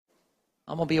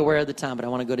I'm going to be aware of the time, but I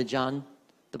want to go to John,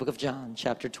 the book of John,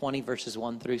 chapter 20, verses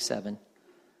 1 through 7.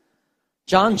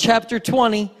 John chapter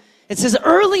 20, it says,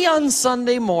 early on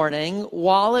Sunday morning,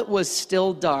 while it was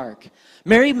still dark,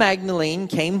 Mary Magdalene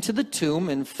came to the tomb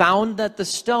and found that the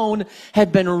stone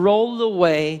had been rolled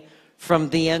away from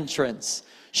the entrance.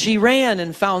 She ran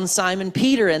and found Simon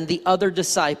Peter and the other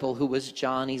disciple, who was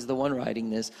John. He's the one writing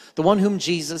this, the one whom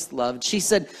Jesus loved. She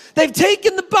said, they've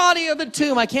taken the body of the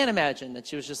tomb. I can't imagine that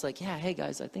she was just like, yeah, hey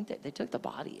guys, I think that they took the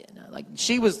body in. Like,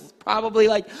 she was probably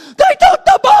like, they took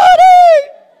the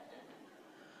body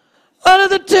out of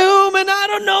the tomb and I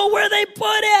don't know where they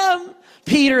put him.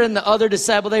 Peter and the other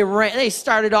disciple, they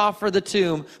started off for the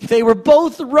tomb. They were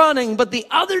both running, but the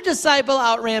other disciple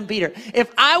outran Peter.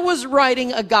 If I was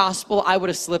writing a gospel, I would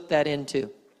have slipped that in too.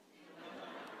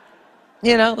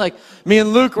 You know, like me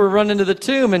and Luke were running to the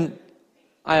tomb and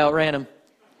I outran him.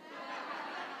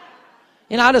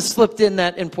 You know, I'd have slipped in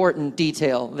that important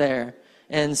detail there.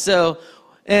 And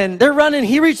they're running.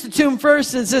 He reached the tomb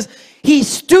first and it says, he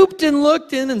stooped and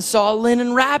looked in and saw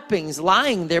linen wrappings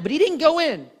lying there, but he didn't go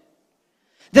in.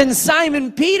 Then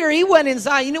Simon Peter, he went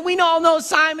inside. You know, we all know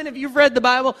Simon, if you've read the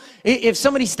Bible. If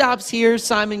somebody stops here,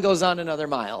 Simon goes on another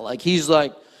mile. Like, he's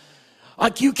like,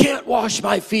 you can't wash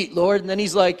my feet, Lord. And then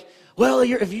he's like, well,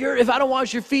 if I don't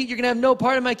wash your feet, you're going to have no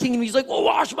part of my kingdom. He's like, well,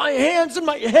 wash my hands and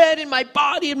my head and my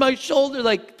body and my shoulder.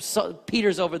 Like, so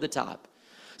Peter's over the top.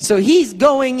 So he's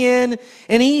going in,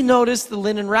 and he noticed the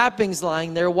linen wrappings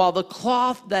lying there, while the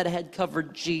cloth that had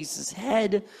covered Jesus'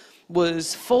 head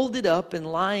was folded up and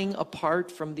lying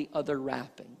apart from the other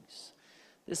wrappings.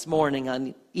 This morning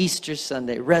on Easter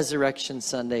Sunday, Resurrection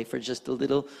Sunday, for just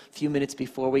a few minutes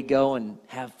before we go and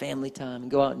have family time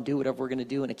and go out and do whatever we're going to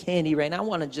do in a candy rain, I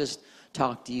want to just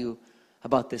talk to you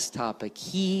about this topic.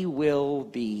 He will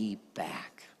be back.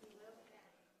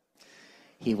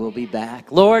 He will be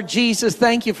back. Lord Jesus,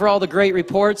 thank you for all the great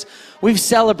reports we've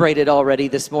celebrated already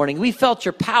this morning. We felt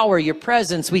your power, your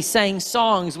presence. We sang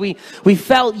songs. We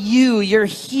felt you. You're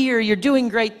here. You're doing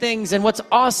great things. And what's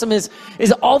awesome is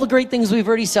all the great things we've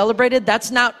already celebrated, that's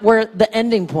not where the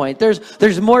ending point.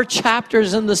 There's more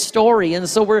chapters in the story. And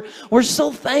so we're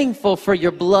so thankful for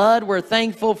your blood. We're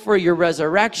thankful for your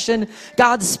resurrection.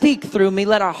 God, speak through me.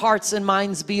 Let our hearts and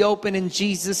minds be open in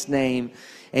Jesus' name.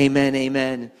 Amen,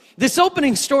 amen. This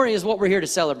opening story is what we're here to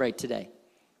celebrate today.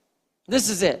 This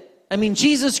is it. I mean,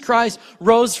 Jesus Christ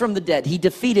rose from the dead. He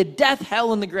defeated death,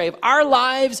 hell, and the grave. Our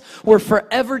lives were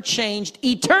forever changed.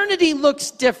 Eternity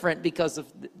looks different because of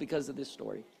this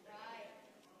story.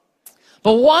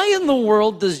 But why in the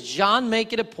world does John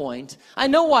make it a point? I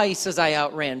know why he says I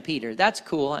outran Peter. That's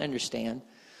cool, I understand.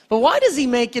 But why does he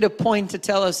make it a point to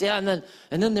tell us, yeah,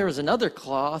 and then there was another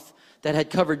cloth that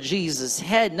had covered Jesus'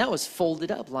 head, and that was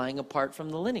folded up, lying apart from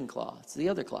the linen cloths, the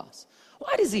other cloths.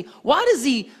 Why does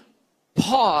he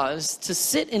pause to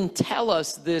sit and tell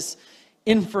us this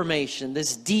information,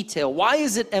 this detail? Why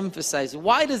is it emphasized?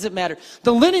 Why does it matter?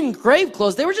 The linen grave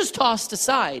clothes, they were just tossed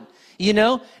aside. You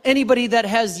know, anybody that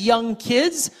has young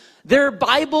kids, they're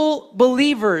Bible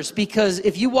believers, because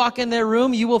if you walk in their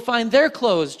room, you will find their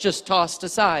clothes just tossed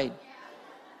aside.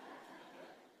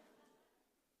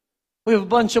 We have a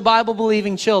bunch of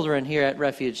Bible-believing children here at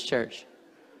Refuge Church.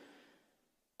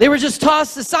 They were just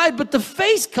tossed aside, but the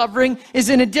face covering is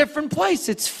in a different place.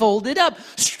 It's folded up,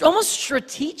 almost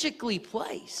strategically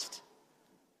placed.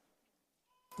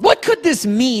 What could this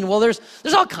mean? Well, there's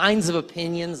all kinds of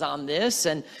opinions on this,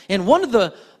 and one of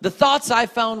the thoughts I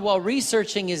found while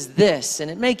researching is this, and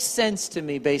it makes sense to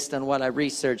me based on what I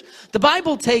researched. The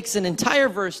Bible takes an entire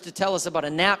verse to tell us about a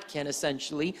napkin,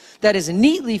 essentially, that is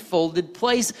neatly folded,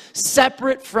 placed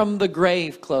separate from the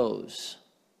grave clothes.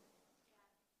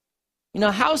 You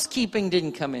know, housekeeping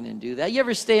didn't come in and do that. You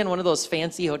ever stay in one of those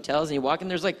fancy hotels and you walk in,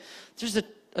 there's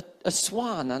a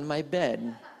swan on my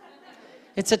bed.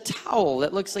 It's a towel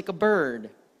that looks like a bird.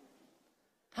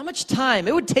 How much time?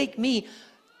 It would take me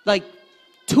like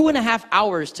 2.5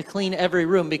 hours to clean every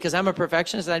room, because I'm a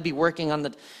perfectionist and I'd be working on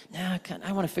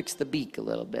I want to fix the beak a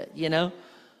little bit, you know?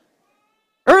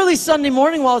 Early Sunday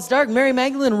morning while it's dark, Mary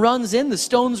Magdalene runs in. The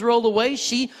stones rolled away.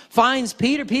 She finds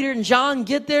Peter. Peter and John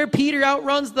get there. Peter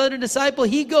outruns the other disciple.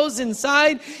 He goes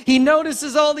inside. He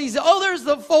notices all these, there's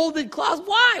the folded cloth.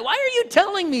 Why? Why are you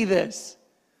telling me this?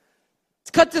 Let's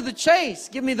cut to the chase.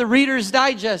 Give me the Reader's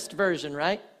Digest version,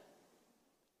 right?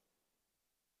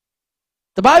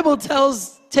 The Bible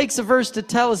takes a verse to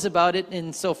tell us about it,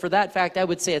 and so for that fact, I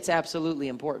would say it's absolutely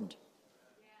important.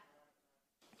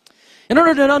 In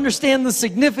order to understand the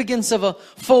significance of a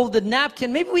folded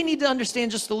napkin, maybe we need to understand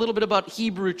just a little bit about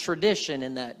Hebrew tradition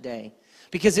in that day,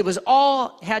 because it was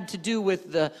all had to do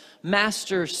with the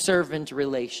master-servant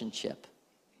relationship.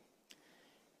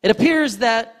 It appears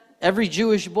that every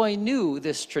Jewish boy knew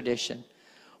this tradition.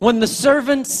 When the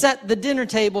servant set the dinner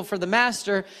table for the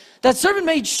master, that servant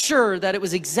made sure that it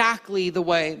was exactly the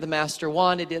way the master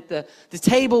wanted it. The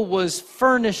table was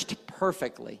furnished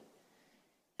perfectly.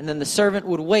 And then the servant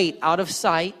would wait out of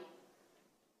sight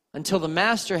until the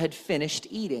master had finished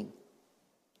eating.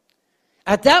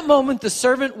 At that moment, the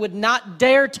servant would not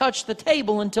dare touch the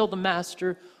table until the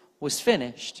master was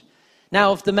finished.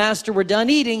 Now, if the master were done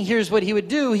eating, here's what he would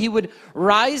do. He would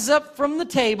rise up from the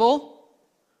table,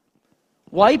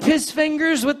 wipe his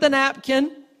fingers with the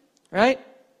napkin, right?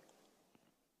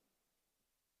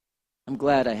 I'm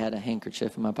glad I had a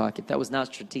handkerchief in my pocket. That was not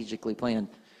strategically planned.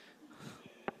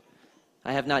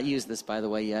 I have not used this, by the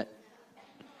way, yet.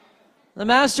 The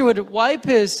master would wipe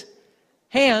his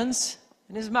hands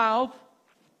and his mouth,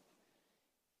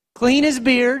 clean his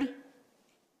beard.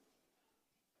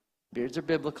 Beards are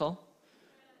biblical.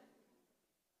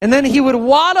 And then he would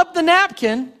wad up the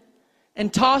napkin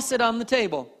and toss it on the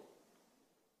table.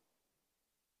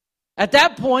 At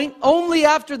that point, only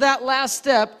after that last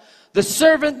step, the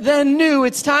servant then knew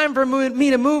it's time for me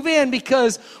to move in,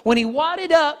 because when he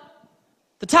wadded up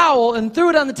the towel and threw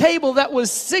it on the table, that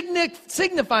was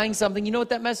signifying something. You know what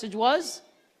that message was?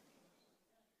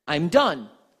 I'm done.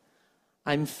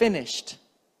 I'm finished.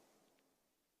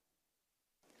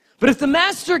 But if the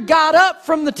master got up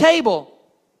from the table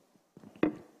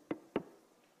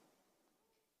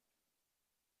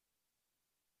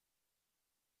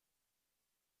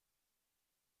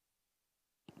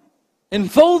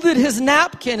and folded his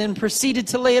napkin and proceeded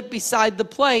to lay it beside the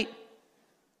plate,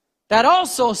 that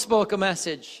also spoke a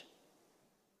message.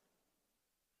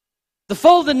 The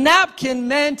folded napkin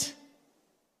meant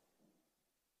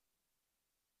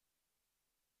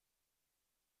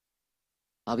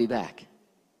I'll be back.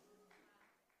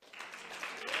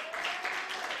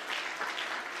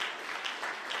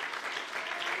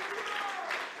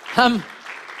 I'm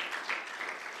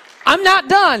not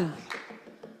done.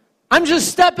 I'm just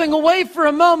stepping away for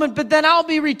a moment, but then I'll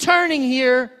be returning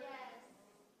here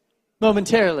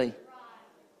momentarily.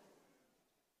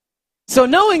 So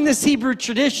knowing this Hebrew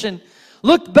tradition,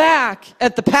 look back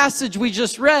at the passage we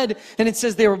just read, and it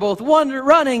says they were both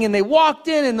running, and they walked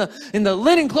in, and the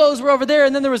linen clothes were over there,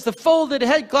 and then there was the folded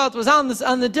headcloth was on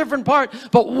the different part.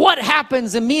 But what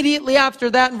happens immediately after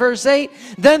that in verse 8?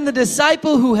 Then the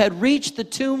disciple who had reached the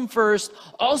tomb first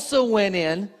also went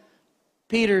in.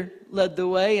 Peter led the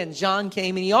way, and John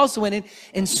came, and he also went in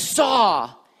and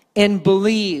saw and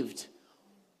believed.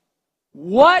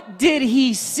 What did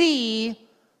he see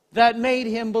that made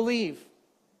him believe?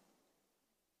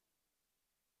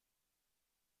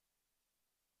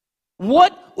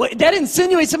 That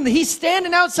insinuates something. He's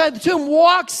standing outside the tomb,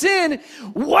 walks in.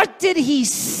 What did he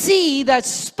see that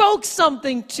spoke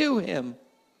something to him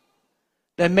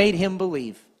that made him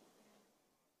believe?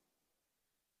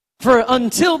 For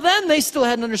until then, they still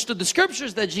hadn't understood the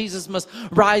scriptures that Jesus must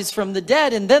rise from the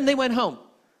dead, and then they went home.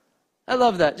 I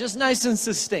love that. Just nice and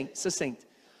succinct.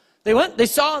 They went, they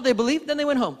saw, they believed, then they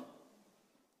went home.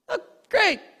 Oh,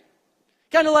 great.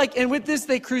 Kind of like, and with this,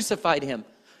 they crucified him.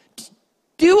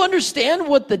 Do you understand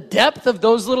what the depth of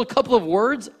those little couple of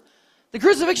words? The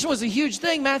crucifixion was a huge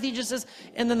thing. Matthew just says,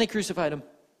 and then they crucified him.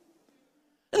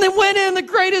 And they went in, the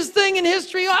greatest thing in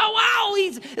history. Oh,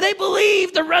 wow, they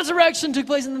believed the resurrection took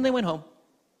place, and then they went home.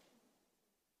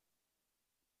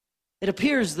 It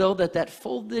appears, though, that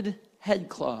folded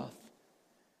headcloth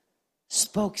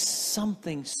spoke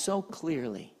something so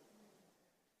clearly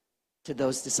to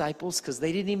those disciples, because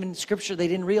they didn't even, Scripture, they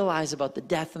didn't realize about the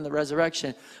death and the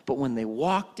resurrection. But when they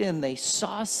walked in, they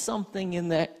saw something in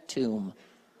that tomb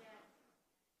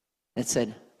that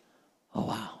said, oh,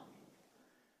 wow,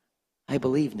 I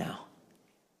believe now.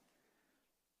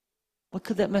 What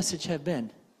could that message have been?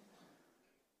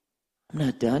 I'm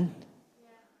not done.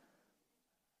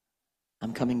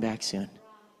 I'm coming back soon.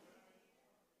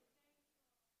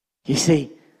 You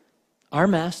see, our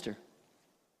master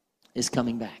is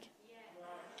coming back.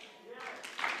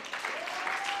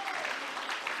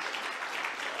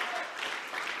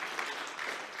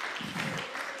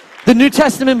 The New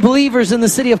Testament believers in the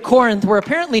city of Corinth were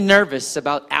apparently nervous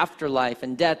about afterlife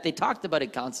and death. They talked about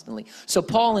it constantly. So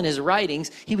Paul, in his writings,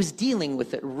 he was dealing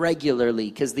with it regularly,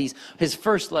 because his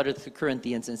first letter to the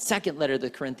Corinthians and second letter to the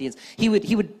Corinthians,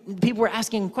 people were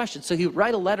asking him questions. So he would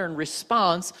write a letter in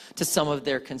response to some of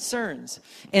their concerns.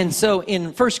 And so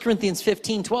in 1 Corinthians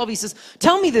 15:12, he says,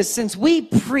 tell me this, since we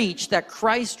preach that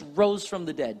Christ rose from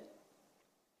the dead,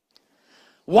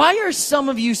 why are some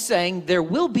of you saying there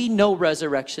will be no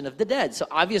resurrection of the dead? So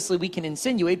obviously we can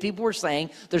insinuate people were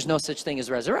saying there's no such thing as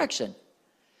resurrection.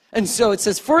 And so it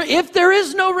says, for if there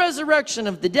is no resurrection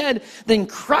of the dead, then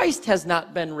Christ has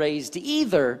not been raised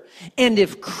either. And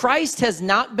if Christ has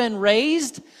not been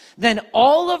raised, then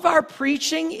all of our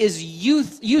preaching is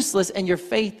useless and your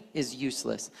faith is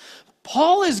useless.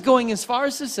 Paul is going as far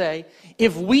as to say,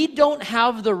 if we don't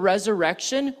have the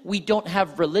resurrection, we don't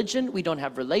have religion, we don't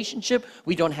have relationship,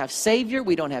 we don't have Savior,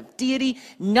 we don't have deity,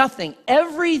 nothing.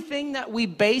 Everything that we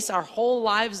base our whole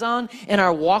lives on in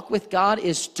our walk with God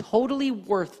is totally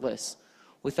worthless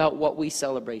without what we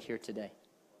celebrate here today.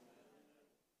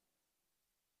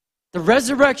 The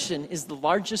resurrection is the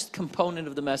largest component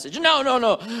of the message.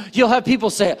 No. You'll have people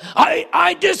say,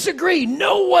 I disagree.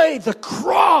 No way. The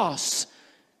cross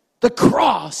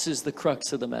is the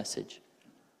crux of the message.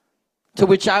 To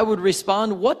which I would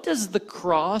respond, what does the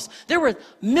cross? There were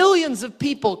millions of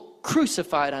people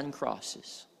crucified on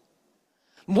crosses.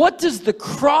 What does the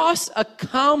cross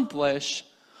accomplish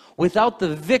without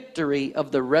the victory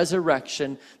of the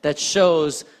resurrection that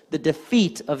shows the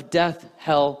defeat of death,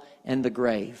 hell, and the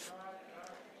grave?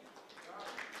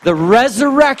 The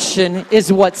resurrection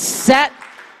is what set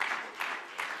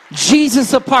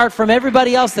Jesus apart from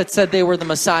everybody else that said they were the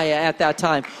Messiah at that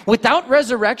time. Without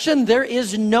resurrection, there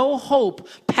is no hope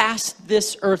past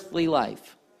this earthly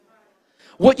life.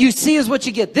 What you see is what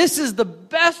you get. This is the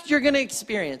best you're going to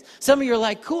experience. Some of you are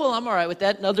like, cool, I'm all right with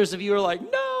that. And others of you are like,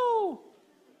 no.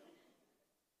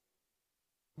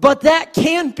 But that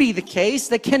can't be the case.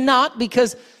 That cannot,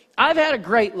 because I've had a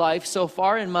great life so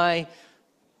far in my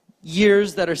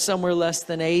years that are somewhere less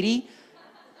than 80.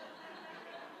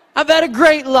 I've had a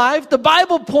great life. The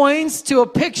Bible points to a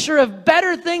picture of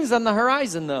better things on the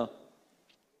horizon, though.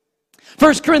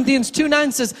 1 Corinthians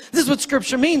 2:9 says, this is what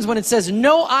Scripture means when it says,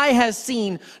 no eye has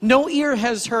seen, no ear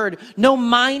has heard, no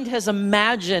mind has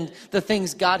imagined the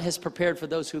things God has prepared for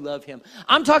those who love Him.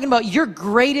 I'm talking about your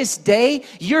greatest day,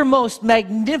 your most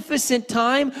magnificent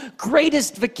time,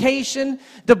 greatest vacation,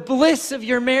 the bliss of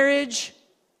your marriage.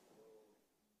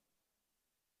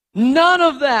 None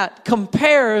of that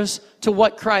compares to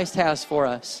what Christ has for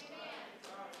us.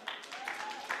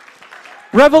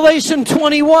 Revelation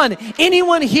 21.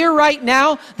 Anyone here right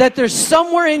now that there's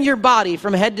somewhere in your body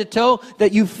from head to toe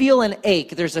that you feel an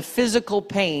ache, there's a physical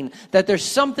pain, that there's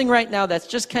something right now that's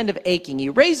just kind of aching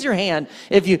you? Raise your hand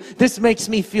if this makes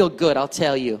me feel good, I'll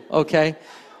tell you, okay?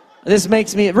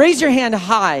 Raise your hand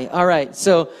high. All right,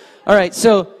 so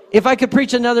if I could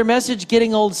preach another message,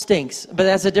 getting old stinks, but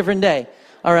that's a different day.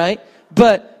 All right,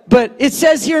 but it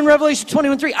says here in Revelation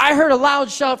 21:3, I heard a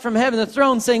loud shout from heaven, the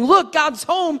throne, saying, look, God's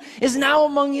home is now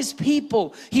among His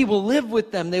people. He will live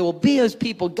with them. They will be His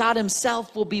people. God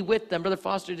Himself will be with them. Brother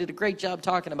Foster did a great job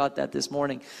talking about that this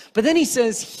morning. But then he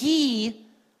says He,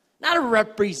 not a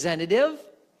representative,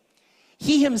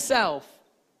 He Himself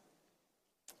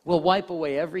will wipe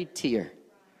away every tear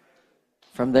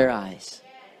from their eyes.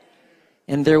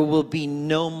 And there will be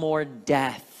no more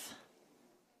death.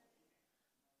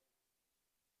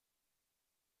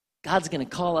 God's going to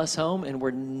call us home, and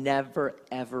we're never,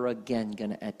 ever again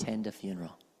going to attend a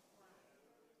funeral.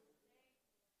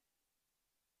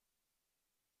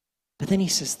 But then He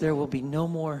says there will be no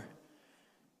more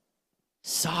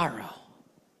sorrow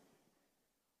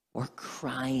or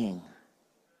crying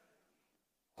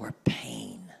or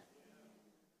pain.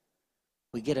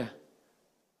 We get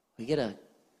a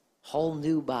whole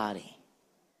new body.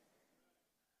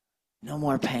 No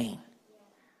more pain.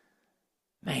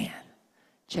 Man.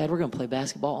 Chad, we're going to play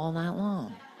basketball all night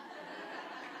long.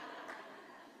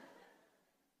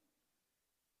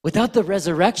 Without the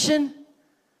resurrection,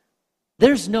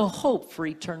 there's no hope for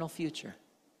eternal future.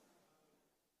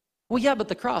 Well, yeah, but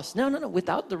the cross. No.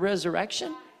 Without the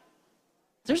resurrection,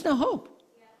 there's no hope.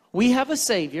 We have a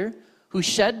Savior who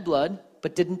shed blood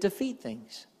but didn't defeat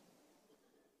things.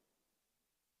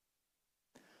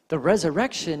 The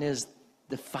resurrection is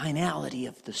the finality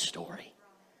of the story.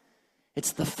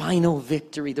 It's the final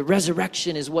victory. The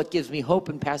resurrection is what gives me hope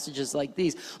in passages like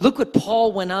these. Look what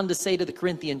Paul went on to say to the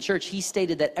Corinthian church. He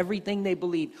stated that everything they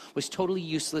believed was totally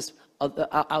useless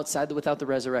without the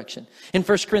resurrection. In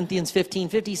 1 Corinthians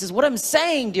 15:50, he says, what I'm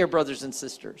saying, dear brothers and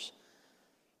sisters,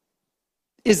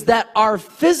 is that our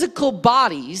physical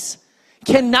bodies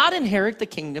cannot inherit the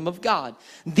kingdom of God.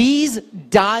 These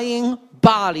dying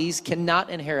bodies cannot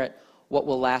inherit what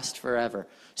will last forever.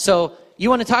 So, you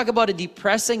want to talk about a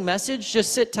depressing message?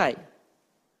 Just sit tight.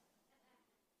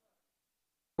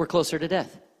 We're closer to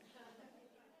death.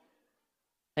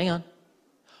 Hang on.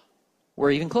 We're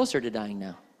even closer to dying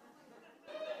now.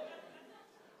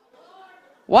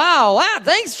 Wow,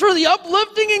 thanks for the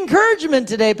uplifting encouragement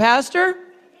today, Pastor.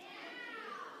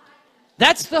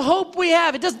 That's the hope we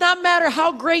have. It does not matter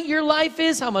how great your life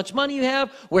is, how much money you have,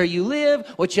 where you live,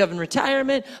 what you have in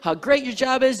retirement, how great your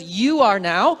job is. You are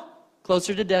now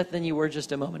closer to death than you were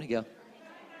just a moment ago.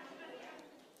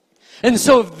 And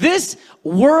so if this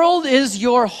world is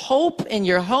your hope and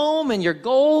your home and your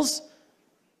goals,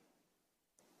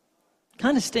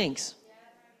 kind of stinks.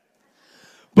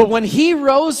 But when he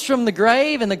rose from the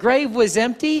grave and the grave was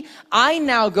empty, I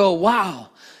now go, wow.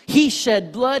 He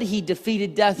shed blood, he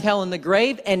defeated death, hell, and the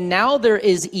grave, and now there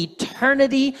is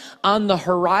eternity on the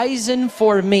horizon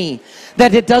for me.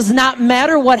 That it does not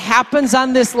matter what happens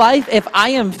on this life, if I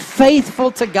am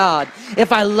faithful to God,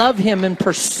 if I love him and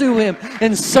pursue him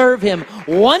and serve him,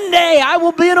 one day I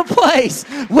will be in a place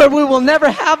where we will never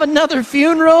have another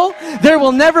funeral. There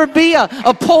will never be a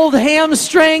pulled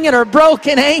hamstring and a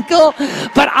broken ankle,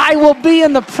 but I will be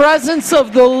in the presence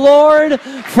of the Lord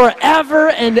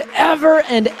forever and ever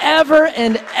and ever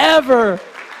and ever.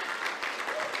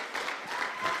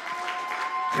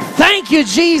 Thank you,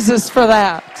 Jesus, for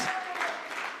that.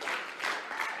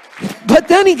 But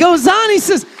then he goes on, he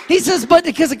says, but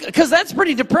because that's a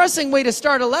pretty depressing way to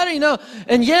start a letter, you know.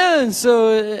 And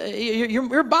so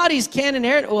your bodies can't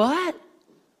inherit. What?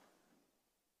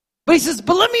 But he says,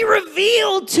 but let me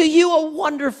reveal to you a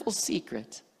wonderful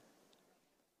secret.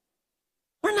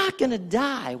 We're not going to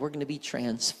die. We're going to be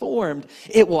transformed.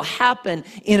 It will happen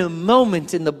in a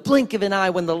moment, in the blink of an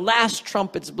eye, when the last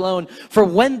trumpet's blown. For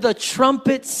when the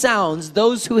trumpet sounds,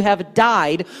 those who have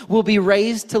died will be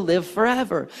raised to live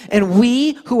forever. And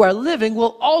we who are living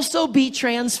will also be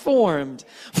transformed.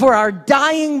 For our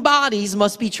dying bodies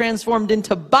must be transformed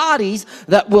into bodies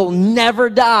that will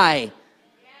never die.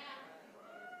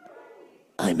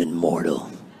 I'm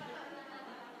immortal.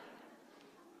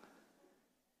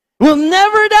 We'll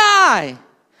never die.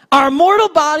 Our mortal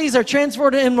bodies are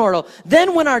transformed to immortal.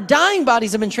 Then when our dying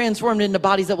bodies have been transformed into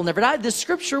bodies that will never die, this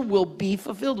scripture will be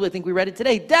fulfilled. I think we read it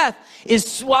today. Death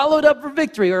is swallowed up for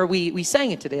victory, or we sang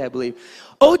it today, I believe.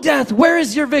 Oh, death, where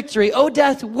is your victory? Oh,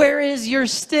 death, where is your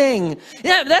sting?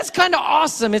 Yeah, that's kind of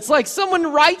awesome. It's like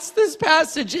someone writes this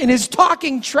passage and is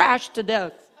talking trash to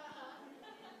death.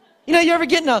 You know, you ever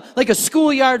get in a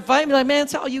schoolyard fight and be like, man,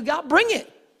 that's all you got? Bring it.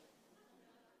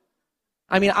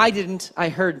 I mean, I didn't. I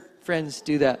heard friends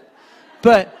do that.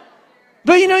 But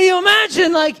you know, you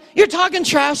imagine, like, you're talking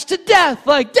trash to death.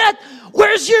 Like, death,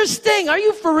 where's your sting? Are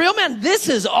you for real, man? This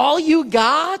is all you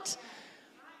got?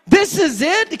 This is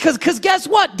it? Because guess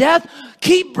what, death?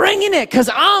 Keep bringing it, because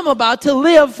I'm about to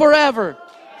live forever.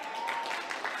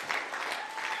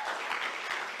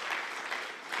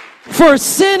 For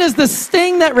sin is the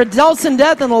sting that results in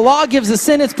death, and the law gives the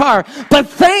sin its power. But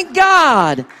thank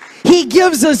God, he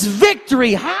gives us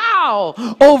victory. How?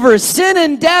 Over sin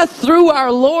and death through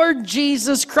our Lord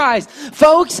Jesus Christ.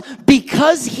 Folks,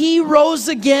 because he rose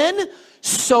again,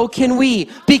 so can we.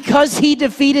 Because he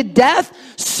defeated death,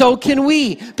 so can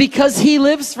we. Because he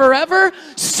lives forever,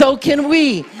 so can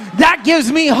we. That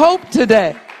gives me hope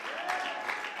today.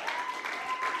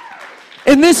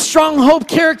 And this strong hope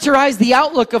characterized the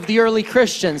outlook of the early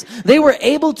Christians. They were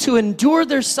able to endure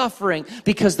their suffering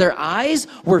because their eyes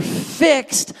were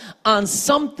fixed on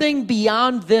something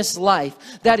beyond this life.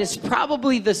 That is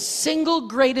probably the single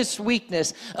greatest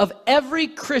weakness of every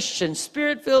Christian,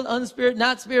 spirit-filled, unspirit,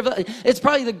 not spirit-filled. It's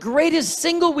probably the greatest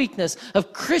single weakness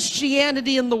of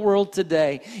Christianity in the world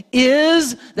today,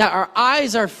 is that our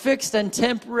eyes are fixed on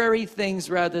temporary things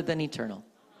rather than eternal.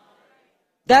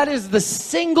 That is the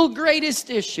single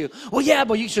greatest issue. Well, yeah,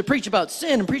 but you should preach about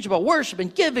sin and preach about worship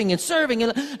and giving and serving.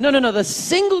 No. The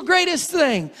single greatest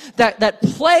thing that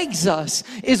plagues us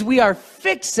is we are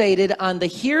fixated on the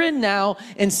here and now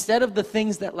instead of the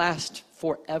things that last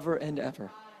forever and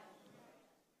ever.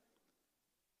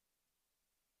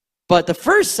 But the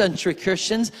first century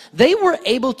Christians, they were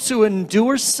able to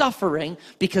endure suffering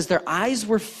because their eyes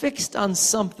were fixed on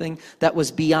something that was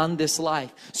beyond this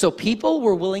life. So people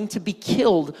were willing to be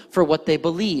killed for what they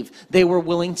believe. They were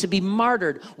willing to be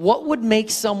martyred. What would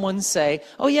make someone say,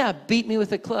 oh yeah, beat me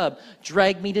with a club,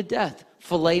 drag me to death,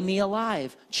 fillet me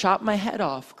alive, chop my head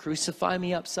off, crucify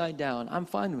me upside down? I'm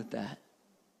fine with that.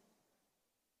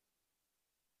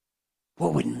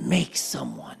 What would make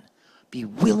someone be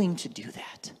willing to do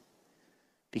that?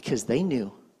 Because they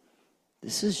knew,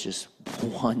 this is just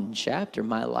one chapter.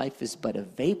 My life is but a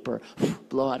vapor.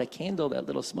 Blow out a candle, that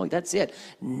little smoke, that's it.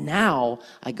 Now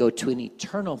I go to an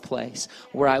eternal place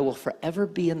where I will forever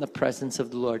be in the presence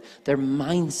of the Lord. Their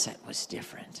mindset was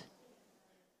different.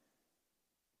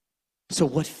 So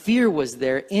what fear was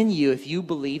there in you if you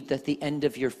believed that the end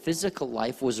of your physical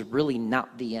life was really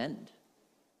not the end?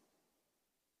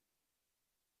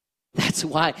 That's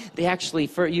why they actually,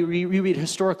 you read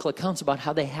historical accounts about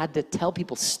how they had to tell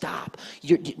people, stop.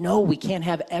 No, we can't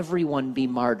have everyone be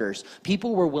martyrs.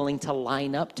 People were willing to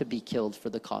line up to be killed for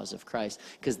the cause of Christ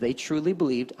because they truly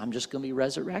believed, I'm just going to be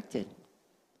resurrected.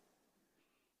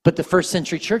 But the first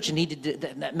century church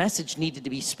that message needed to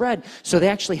be spread. So they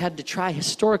actually had to try.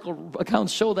 Historical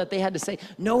accounts show that they had to say,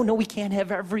 no, we can't have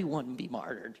everyone be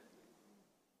martyred.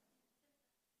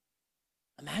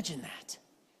 Imagine that.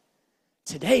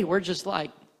 Today, we're just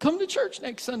like, come to church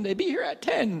next Sunday. Be here at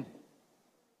 10.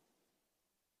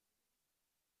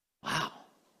 Wow.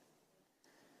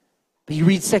 But you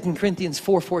read 2 Corinthians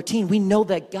 4:14. We know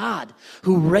that God,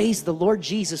 who raised the Lord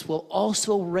Jesus, will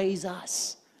also raise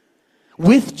us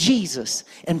with Jesus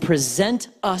and present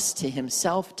us to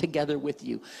himself together with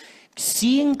you.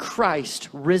 Seeing Christ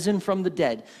risen from the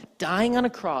dead, dying on a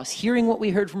cross, hearing what we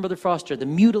heard from Brother Foster, the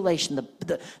mutilation,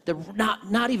 the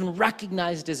not even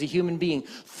recognized as a human being,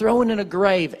 thrown in a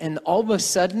grave, and all of a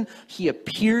sudden he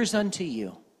appears unto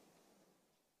you.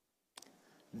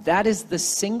 That is the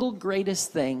single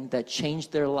greatest thing that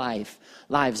changed their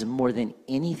lives more than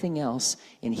anything else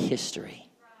in history.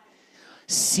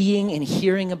 Seeing and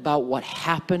hearing about what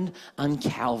happened on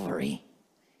Calvary.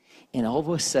 And all of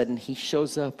a sudden, he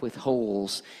shows up with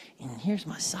holes. And here's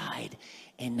my side.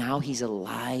 And now he's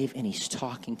alive and he's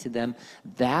talking to them.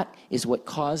 That is what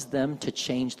caused them to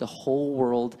change the whole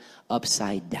world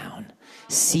upside down.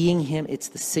 Seeing him, it's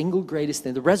the single greatest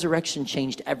thing. The resurrection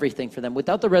changed everything for them.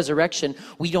 Without the resurrection,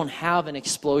 we don't have an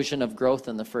explosion of growth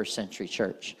in the first century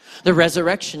church. The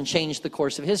resurrection changed the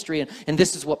course of history. And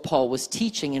this is what Paul was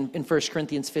teaching in 1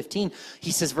 Corinthians 15.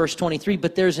 He says, verse 23,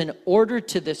 but there's an order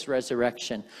to this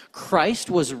resurrection.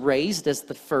 Christ was raised as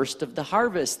the first of the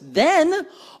harvest. Then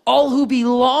all who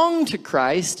belong to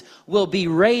Christ will be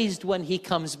raised when he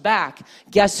comes back.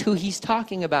 Guess who he's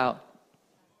talking about?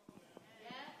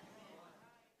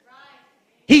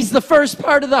 He's the first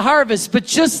part of the harvest, but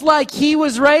just like he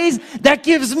was raised, that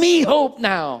gives me hope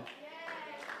now.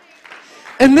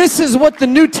 And this is what the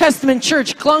New Testament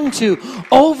church clung to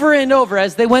over and over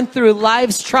as they went through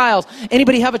life's trials.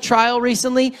 Anybody have a trial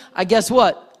recently? I guess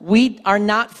what? We are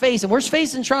not facing, we're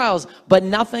facing trials, but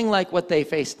nothing like what they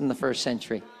faced in the first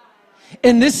century.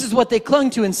 And this is what they clung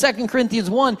to in 2 Corinthians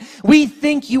 1. We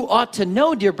think you ought to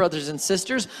know, dear brothers and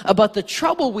sisters, about the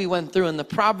trouble we went through in the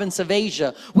province of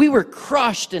Asia. We were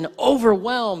crushed and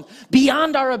overwhelmed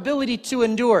beyond our ability to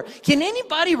endure. Can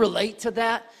anybody relate to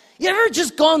that? You ever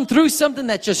just gone through something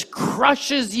that just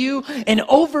crushes you and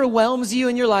overwhelms you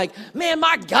and you're like, man,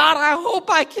 my God, I hope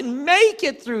I can make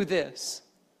it through this.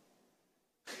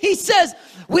 He says,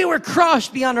 we were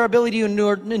crushed beyond our ability to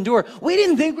endure. We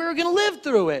didn't think we were going to live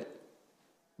through it.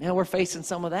 Now we're facing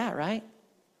some of that, right?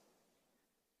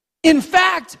 In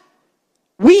fact,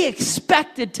 we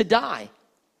expected to die.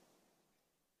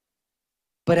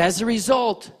 But as a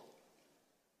result,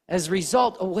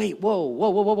 oh wait,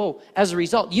 whoa. As a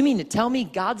result, you mean to tell me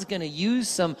God's going to use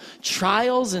some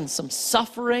trials and some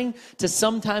suffering to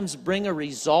sometimes bring a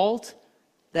result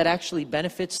that actually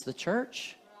benefits the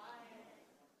church?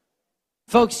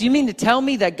 Folks, you mean to tell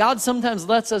me that God sometimes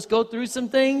lets us go through some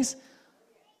things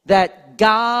that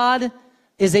God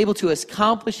is able to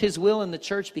accomplish his will in the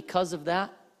church because of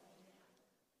that?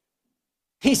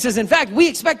 He says, in fact, we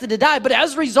expected to die, but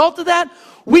as a result of that,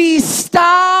 we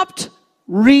stopped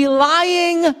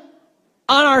relying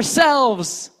on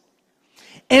ourselves.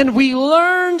 And we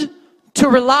learned to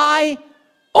rely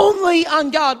only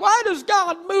on God. Why does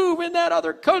God move in that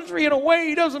other country in a way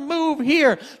he doesn't move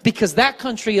here? Because that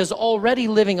country is already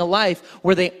living a life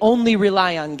where they only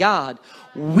rely on God.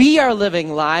 We are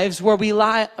living lives where we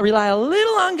rely a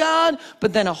little on God,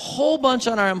 but then a whole bunch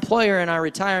on our employer and our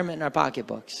retirement and our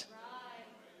pocketbooks.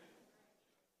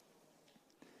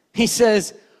 He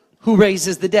says, who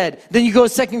raises the dead? Then you go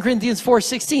to 2 Corinthians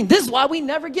 4:16. This is why we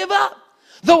never give up.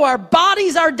 Though our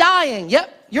bodies are dying.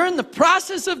 Yep, you're in the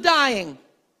process of dying.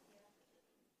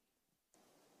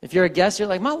 If you're a guest, you're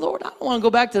like, my Lord, I don't want to go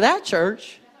back to that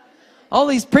church. All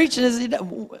these preaching is,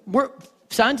 we're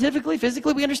scientifically,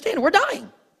 physically, we understand we're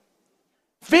dying.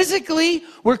 Physically,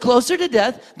 we're closer to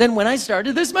death than when I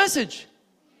started this message.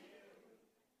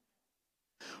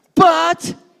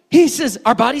 But he says,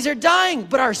 our bodies are dying,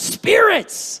 but our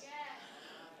spirits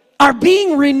are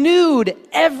being renewed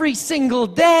every single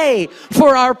day.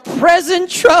 For our present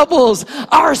troubles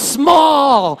are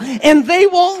small and they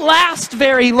won't last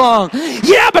very long.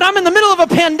 Yeah, but I'm in the middle of a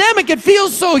pandemic. It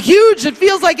feels so huge. It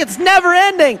feels like it's never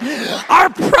ending. Our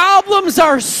problems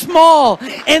are small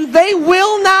and they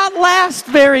will not last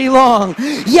very long.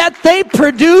 Yet they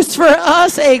produce for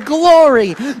us a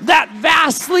glory that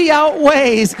vastly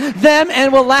outweighs them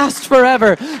and will last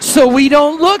forever. So we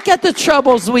don't look at the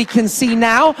troubles we can see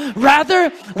now. Rather,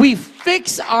 we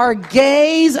fix our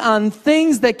gaze on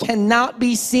things that cannot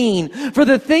be seen. For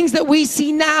the things that we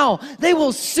see now, they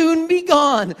will soon be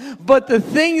gone. But the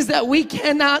things that we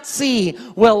cannot see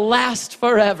will last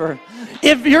forever.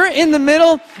 If you're in the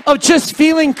middle of just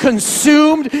feeling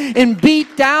consumed and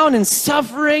beat down and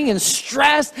suffering and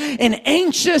stressed and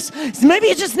anxious, maybe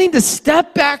you just need to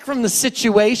step back from the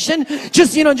situation.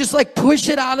 Just like push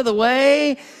it out of the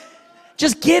way.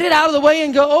 Just get it out of the way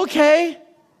and go, okay,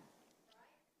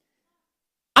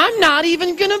 I'm not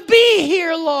even going to be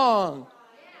here long.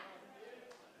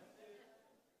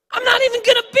 I'm not even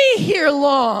going to be here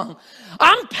long.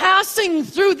 I'm passing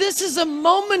through. This is a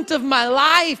moment of my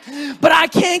life, but I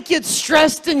can't get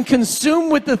stressed and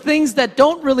consumed with the things that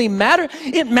don't really matter.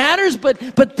 It matters, but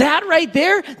that right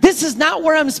there, this is not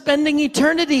where I'm spending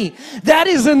eternity. That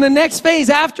is in the next phase.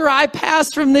 After I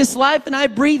pass from this life and I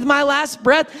breathe my last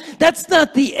breath, that's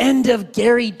not the end of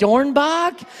Gary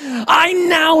Dornbach. I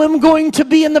now am going to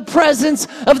be in the presence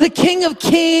of the King of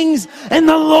Kings and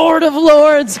the Lord of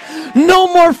Lords.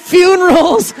 No more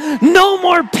funerals, no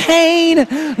more pain,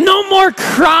 no more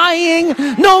crying,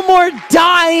 no more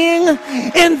dying.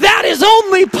 And that is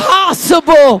only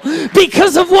possible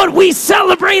because of what we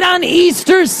celebrate on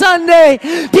Easter Sunday.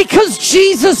 Because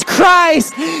Jesus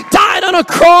Christ died on a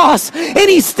cross and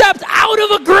he stepped out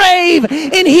of a grave,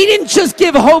 and he didn't just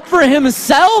give hope for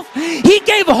himself, he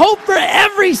gave hope for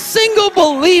every single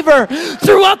believer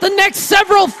throughout the next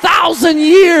several thousand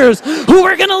years who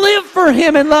are going to live for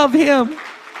him and love him.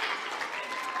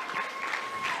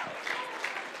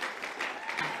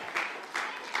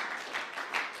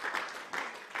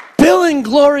 Bill and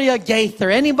Gloria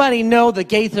Gaither. Anybody know the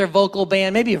Gaither vocal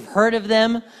band? Maybe you've heard of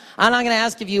them. I'm not going to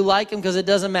ask if you like them because it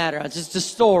doesn't matter. It's just a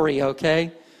story,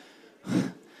 okay?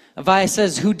 If I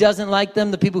says who doesn't like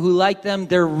them, the people who like them,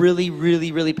 they're really,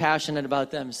 really, really passionate about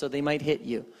them. So they might hit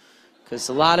you because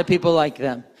a lot of people like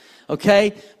them,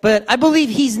 okay? But I believe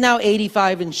he's now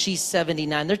 85 and she's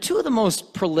 79. They're two of the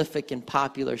most prolific and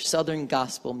popular Southern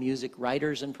gospel music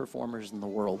writers and performers in the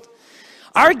world.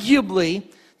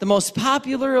 Arguably, the most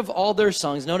popular of all their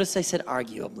songs, notice I said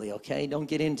arguably, okay? Don't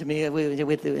get into me,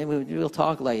 we'll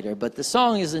talk later. But the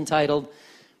song is entitled,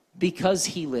 Because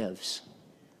He Lives.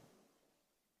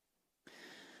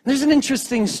 There's an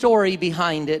interesting story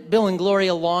behind it. Bill and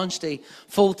Gloria launched a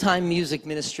full-time music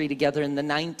ministry together in the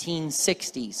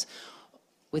 1960s.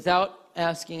 Without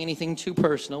asking anything too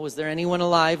personal, was there anyone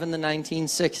alive in the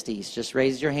 1960s? Just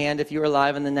raise your hand if you were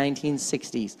alive in the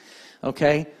 1960s,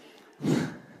 okay?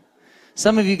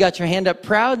 Some of you got your hand up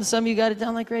proud, and some of you got it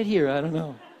down like right here. I don't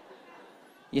know.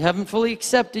 You haven't fully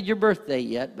accepted your birthday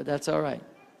yet, but that's all right.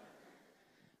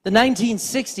 The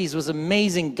 1960s was an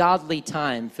amazing, godly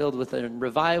time filled with a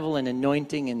revival and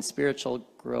anointing and spiritual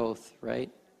growth,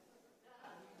 right?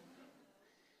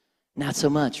 Not so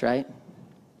much, right?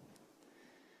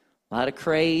 A lot of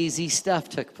crazy stuff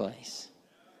took place.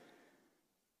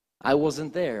 I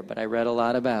wasn't there, but I read a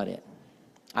lot about it.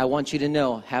 I want you to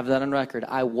know, have that on record,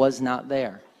 I was not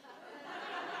there.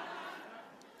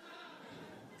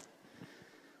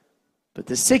 But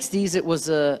the 60s, it was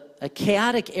a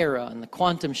chaotic era, and the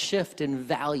quantum shift in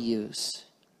values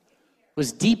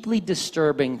was deeply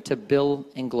disturbing to Bill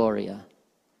and Gloria.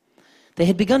 They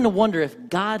had begun to wonder if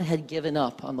God had given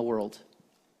up on the world.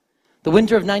 The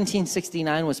winter of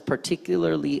 1969 was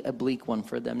particularly a bleak one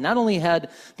for them. Not only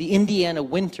had the Indiana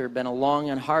winter been a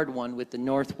long and hard one, with the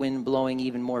north wind blowing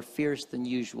even more fierce than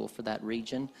usual for that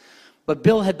region, but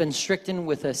Bill had been stricken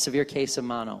with a severe case of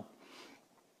mono.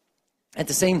 At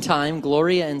the same time,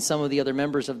 Gloria and some of the other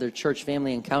members of their church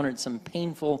family encountered some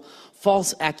painful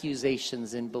false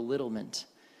accusations and belittlement.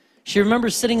 She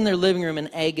remembers sitting in their living room in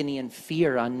agony and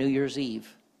fear on New Year's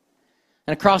Eve.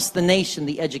 And across the nation,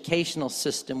 the educational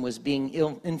system was being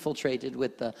infiltrated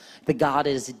with the God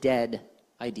is dead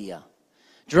idea.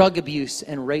 Drug abuse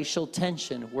and racial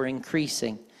tension were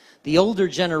increasing. The older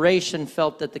generation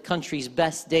felt that the country's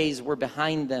best days were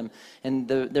behind them, and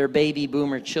their baby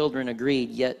boomer children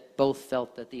agreed, yet both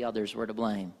felt that the others were to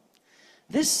blame.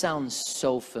 This sounds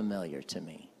so familiar to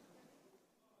me.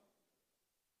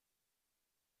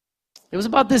 It was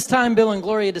about this time Bill and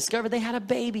Gloria discovered they had a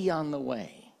baby on the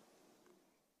way.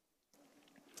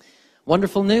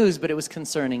 Wonderful news, but it was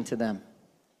concerning to them.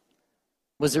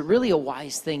 Was it really a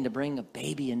wise thing to bring a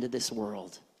baby into this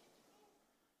world?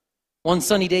 One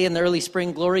sunny day in the early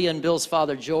spring, Gloria and Bill's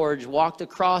father, George, walked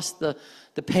across the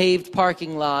paved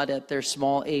parking lot at their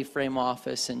small A-frame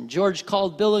office. And George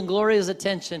called Bill and Gloria's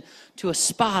attention to a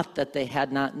spot that they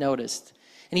had not noticed.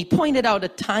 And he pointed out a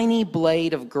tiny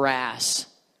blade of grass.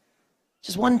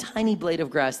 Just one tiny blade of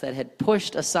grass that had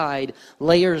pushed aside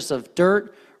layers of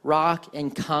dirt, rock,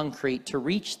 and concrete to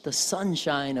reach the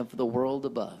sunshine of the world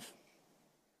above.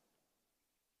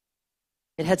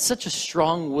 It had such a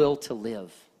strong will to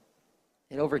live.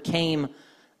 It overcame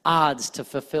odds to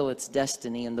fulfill its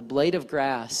destiny. And the blade of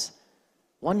grass,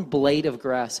 one blade of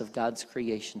grass of God's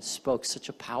creation, spoke such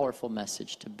a powerful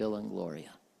message to Bill and Gloria.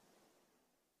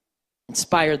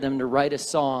 Inspired them to write a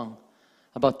song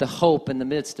about the hope in the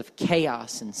midst of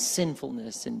chaos and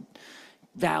sinfulness and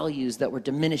values that were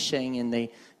diminishing. And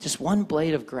just one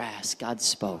blade of grass, God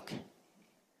spoke.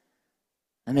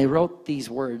 And they wrote these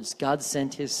words: God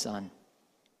sent his son.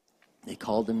 They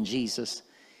called him Jesus.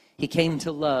 He came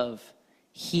to love,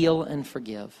 heal, and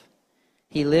forgive.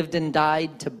 He lived and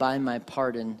died to buy my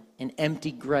pardon. An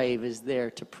empty grave is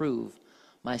there to prove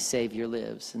my Savior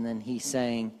lives. And then he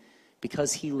sang,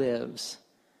 because he lives,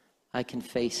 I can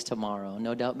face tomorrow.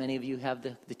 No doubt many of you have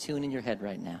the tune in your head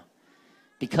right now.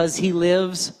 Because he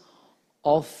lives,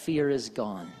 all fear is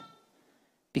gone.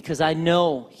 Because I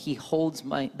know he holds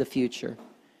the future.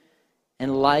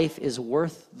 And life is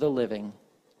worth the living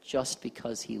just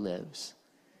because he lives.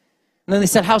 And then they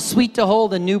said, how sweet to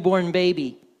hold a newborn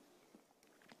baby.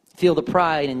 Feel the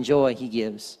pride and joy he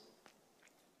gives.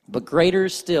 But greater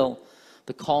still,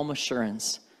 the calm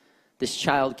assurance this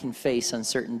child can face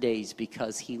uncertain days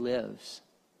because he lives.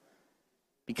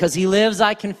 Because he lives,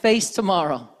 I can face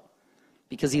tomorrow.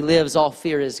 Because he lives, all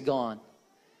fear is gone.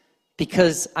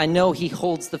 Because I know he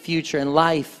holds the future, and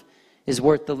life is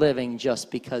worth the living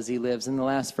just because he lives. And the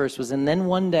last verse was, and then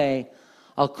one day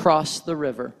I'll cross the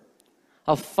river.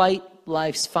 I'll fight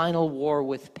life's final war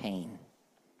with pain.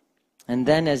 And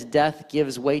then as death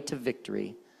gives way to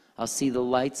victory, I'll see the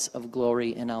lights of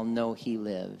glory and I'll know he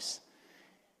lives.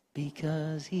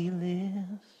 Because he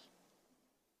lives.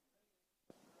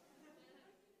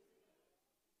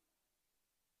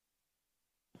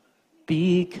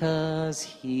 Because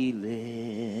he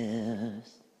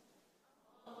lives.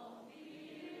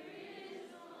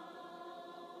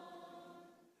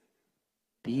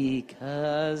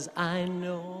 Because I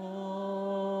know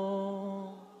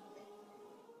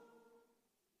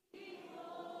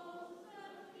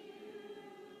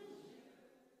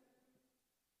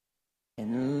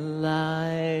and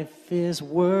life is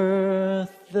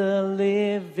worth the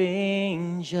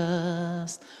living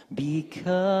just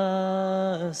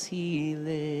because he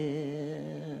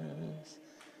lives.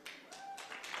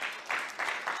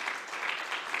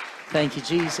 Thank you,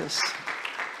 Jesus.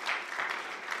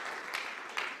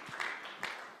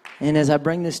 And as I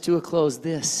bring this to a close,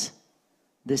 this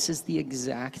is the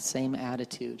exact same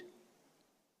attitude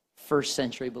first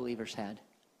century believers had.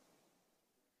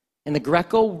 In the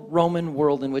Greco-Roman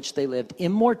world in which they lived,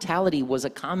 immortality was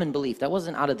a common belief. That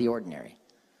wasn't out of the ordinary.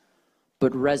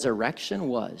 But resurrection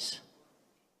was.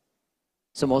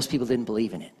 So most people didn't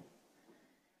believe in it.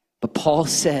 But Paul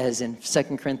says in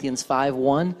 2 Corinthians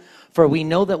 5:1, for we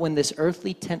know that when this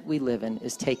earthly tent we live in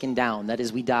is taken down, that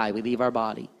is, we die, we leave our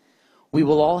body, we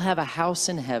will all have a house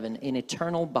in heaven, an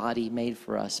eternal body made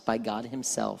for us by God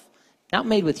himself, not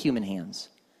made with human hands.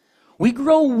 We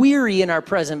grow weary in our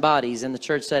present bodies, and the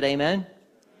church said amen.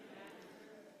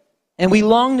 And we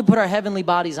long to put our heavenly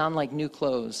bodies on like new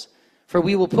clothes. For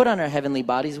we will put on our heavenly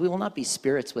bodies, we will not be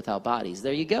spirits without bodies.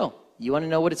 There you go. You want to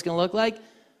know what it's going to look like?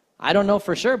 I don't know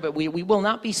for sure, but we will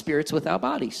not be spirits without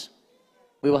bodies.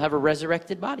 We will have a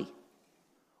resurrected body.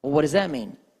 Well, what does that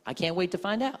mean? I can't wait to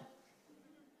find out.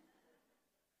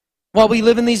 While we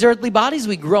live in these earthly bodies,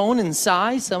 we groan in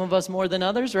size, some of us more than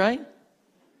others, right?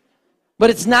 But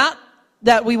it's not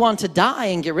that we want to die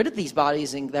and get rid of these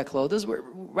bodies and that clothes.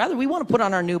 Rather, we want to put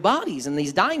on our new bodies, and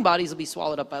these dying bodies will be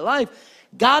swallowed up by life.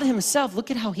 God himself, look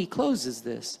at how he closes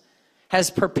this, has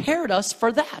prepared us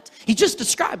for that. He just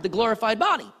described the glorified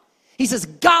body. He says,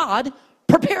 God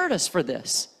prepared us for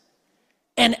this.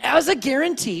 And as a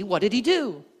guarantee, what did he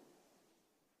do?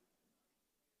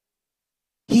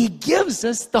 He gives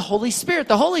us the Holy Spirit,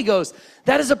 the Holy Ghost.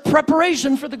 That is a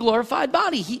preparation for the glorified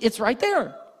body. It's right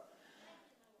there.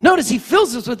 Notice he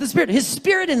fills us with the Spirit. His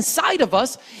Spirit inside of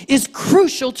us is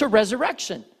crucial to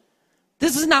resurrection.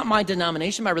 This is not my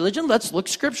denomination, my religion. Let's look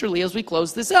scripturally as we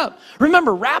close this up.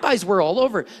 Remember, rabbis were all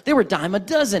over. They were dime a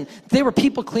dozen. They were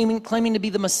people claiming to be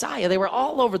the Messiah. They were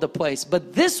all over the place.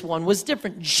 But this one was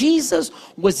different. Jesus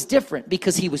was different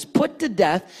because he was put to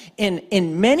death, and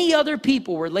many other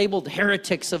people were labeled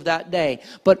heretics of that day.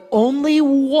 But only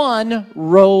one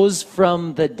rose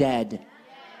from the dead.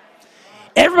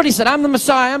 Everybody said, I'm the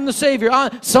Messiah, I'm the Savior.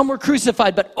 Some were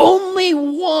crucified, but only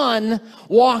one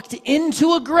walked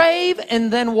into a grave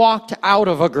and then walked out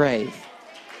of a grave.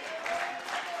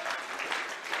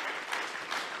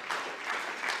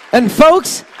 And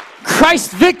folks,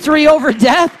 Christ's victory over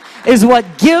death is what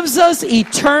gives us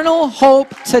eternal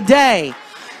hope today.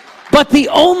 But the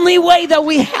only way that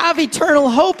we have eternal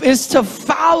hope is to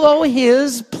follow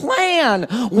his plan.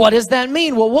 What does that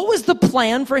mean? Well, what was the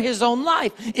plan for his own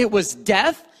life? It was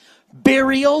death,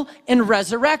 burial, and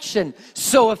resurrection.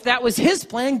 So if that was his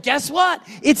plan, guess what?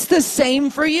 It's the same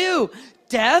for you.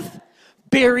 Death,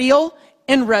 burial,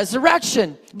 and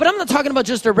resurrection. But I'm not talking about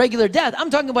just a regular death. I'm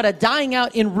talking about a dying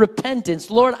out in repentance.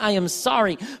 Lord, I am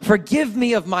sorry. Forgive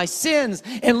me of my sins.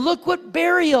 And look what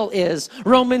burial is.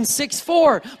 Romans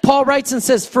 6:4. Paul writes and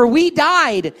says, for we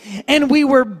died and we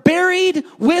were buried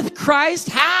with Christ.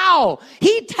 How?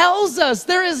 He tells us.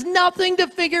 There is nothing to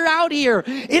figure out here.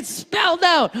 It's spelled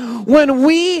out. When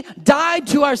we died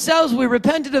to ourselves, we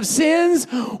repented of sins.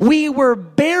 We were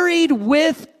buried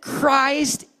with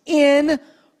Christ in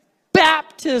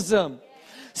baptism.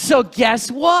 So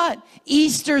guess what?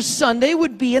 Easter Sunday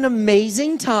would be an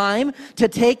amazing time to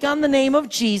take on the name of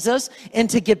Jesus and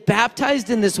to get baptized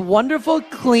in this wonderful,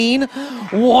 clean,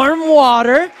 warm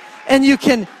water. And you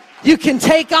can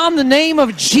take on the name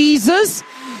of Jesus.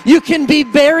 You can be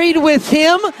buried with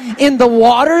him in the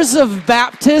waters of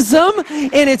baptism.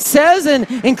 And it says,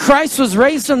 and Christ was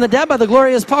raised from the dead by the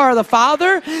glorious power of the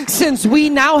Father. Since we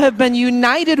now have been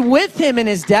united with him in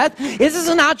his death, this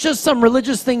is not just some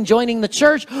religious thing joining the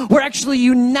church. We're actually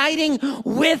uniting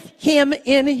with him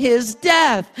in his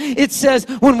death. It says,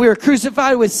 when we were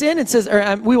crucified with sin, it says,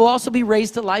 we will also be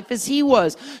raised to life as he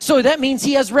was. So that means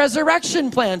he has resurrection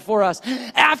planned for us.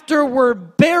 After we're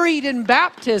buried in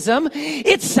baptism,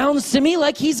 it sounds to me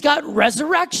like he's got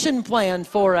resurrection planned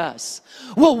for us.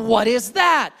 Well, what is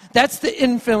that? That's the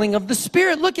infilling of the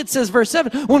Spirit. Look, it says, verse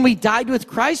 7, when we died with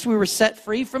Christ, we were set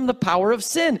free from the power of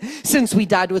sin. Since we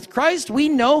died with Christ, we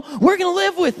know we're going to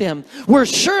live with him. We're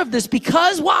sure of this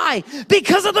because why?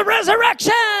 Because of the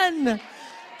resurrection.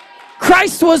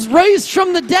 Christ was raised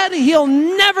from the dead. He'll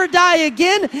never die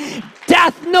again.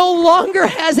 Death no longer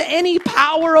has any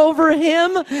power over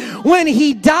him. When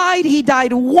he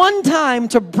died one time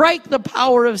to break the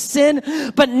power of sin.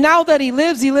 But now that he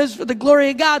lives for the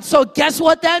glory of God. So guess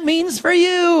what that means for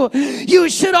you? You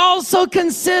should also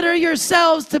consider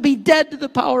yourselves to be dead to the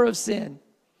power of sin.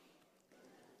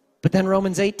 But then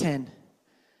Romans 8:10.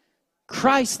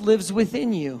 Christ lives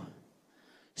within you.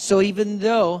 So even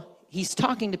though he's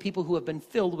talking to people who have been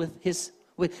filled with this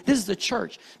is the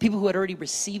church, people who had already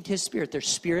received his Spirit. They're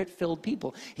Spirit-filled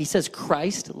people. He says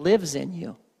Christ lives in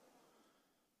you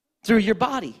through your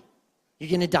body. You're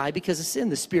going to die because of sin.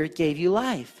 The Spirit gave you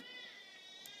life.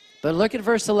 But look at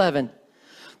verse 11.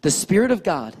 The Spirit of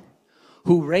God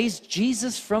who raised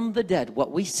Jesus from the dead,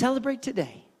 what we celebrate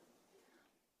today,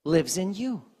 lives in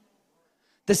you.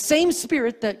 The same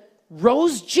Spirit that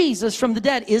rose Jesus from the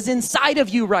dead is inside of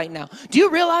you right now. Do you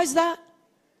realize that?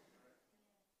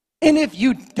 And if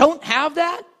you don't have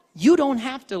that, you don't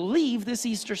have to leave this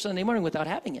Easter Sunday morning without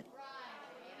having it.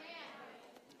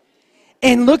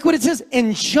 And look what it says.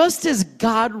 And just as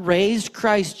God raised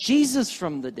Christ Jesus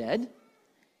from the dead,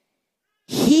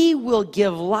 he will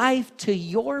give life to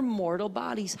your mortal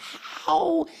bodies.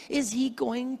 How is he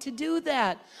going to do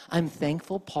that? I'm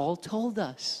thankful Paul told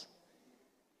us.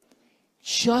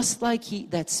 Just like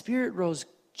that Spirit rose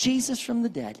Jesus from the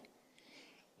dead,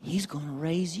 he's going to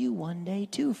raise you one day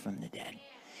too from the dead.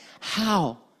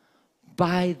 How?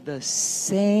 By the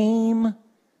same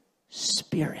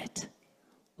Spirit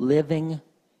living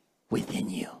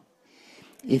within you.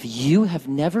 If you have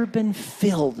never been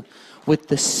filled with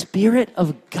the Spirit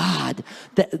of God,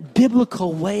 the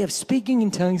biblical way of speaking in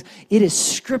tongues, it is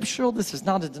scriptural. This is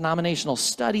not a denominational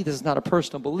study. This is not a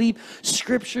personal belief.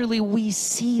 Scripturally, we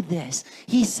see this.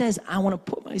 He says, I want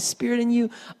to put my Spirit in you,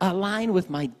 aligned with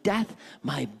my death,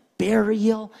 my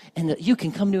burial, and that you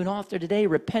can come to an altar today,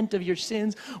 repent of your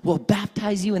sins. We'll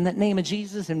baptize you in that name of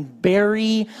Jesus and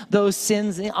bury those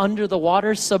sins under the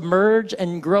water, submerge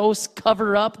and gross,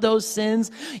 cover up those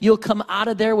sins. You'll come out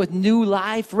of there with new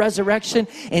life, resurrection,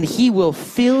 and he will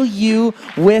fill you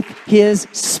with his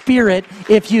Spirit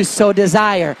if you so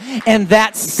desire. And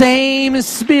that same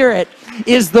Spirit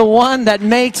is the one that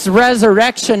makes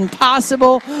resurrection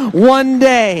possible one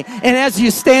day. And as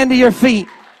you stand to your feet,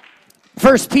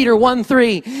 1 Peter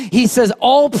 1:3, he says,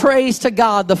 all praise to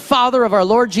God, the Father of our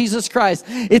Lord Jesus Christ.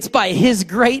 It's by his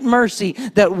great mercy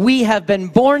that we have been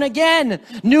born again.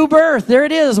 New birth. There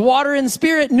it is. Water and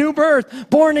spirit, new birth.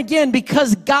 Born again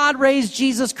because God raised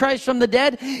Jesus Christ from the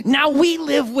dead. Now we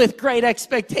live with great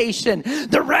expectation.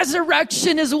 The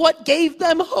resurrection is what gave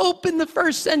them hope in the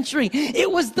first century. It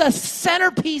was the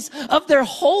centerpiece of their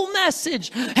whole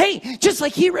message. Hey, just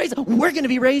like he raised, we're going to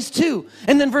be raised too.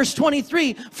 And then verse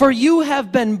 23, for you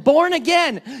have been born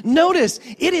again. Notice,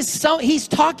 it is so, he's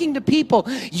talking to people.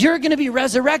 You're going to be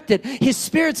resurrected. His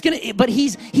spirit's going to, but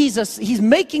he's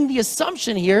making the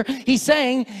assumption here. He's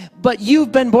saying, but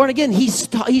you've been born again. He's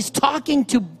talking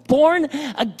to born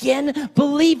again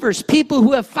believers, people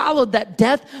who have followed that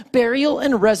death, burial,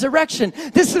 and resurrection.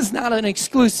 This is not an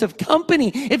exclusive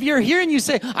company. If you're here and you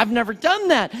say, I've never done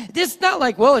that, it's not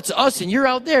like, well, it's us and you're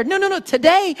out there. No.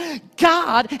 Today,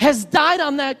 God has died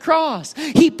on that cross.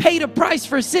 He paid a price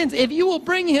for sins. If you will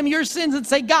bring him your sins and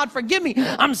say, God, forgive me.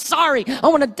 I'm sorry. I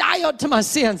want to die out to my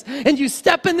sins. And you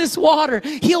step in this water,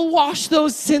 he'll wash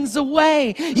those sins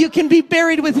away. You can be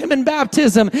buried with him in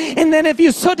baptism. And then if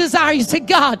you so desire, you say,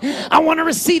 God, I want to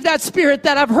receive that spirit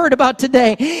that I've heard about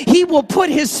today. He will put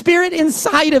his spirit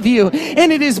inside of you.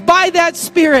 And it is by that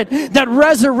spirit that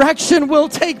resurrection will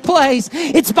take place.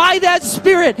 It's by that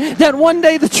spirit that one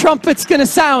day the trumpet's going to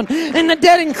sound and the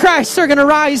dead in Christ are going to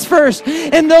rise first.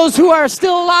 And those who are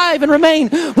still alive and remain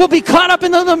will be caught up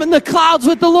in the clouds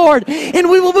with the Lord. And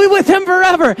we will be with him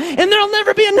forever. And there'll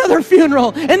never be another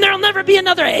funeral. And there'll never be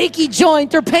another achy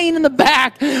joint or pain in the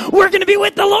back. We're going to be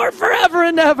with the Lord forever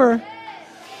and ever.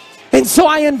 And so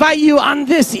I invite you on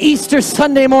this Easter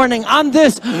Sunday morning, on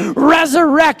this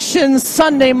Resurrection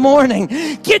Sunday morning,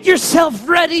 get yourself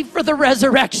ready for the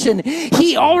resurrection.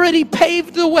 He already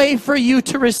paved the way for you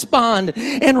to respond.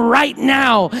 And right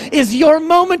now is your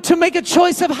moment to make a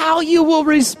choice of how you will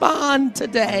respond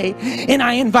today. And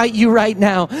I invite you right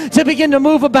now to begin to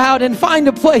move about and find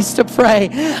a place to pray.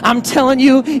 I'm telling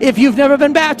you, if you've never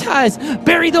been baptized,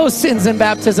 bury those sins in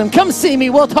baptism. Come see me.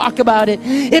 We'll talk about it.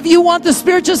 If you want the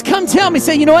Spirit, just come tell me.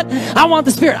 Say, you know what? I want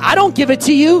the Spirit. I don't give it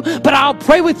to you, but I'll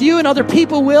pray with you and other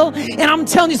people will. And I'm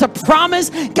telling you, it's a promise.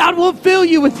 God will fill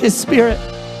you with his Spirit.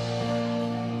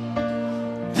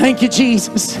 Thank you,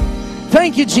 Jesus.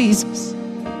 Thank you, Jesus.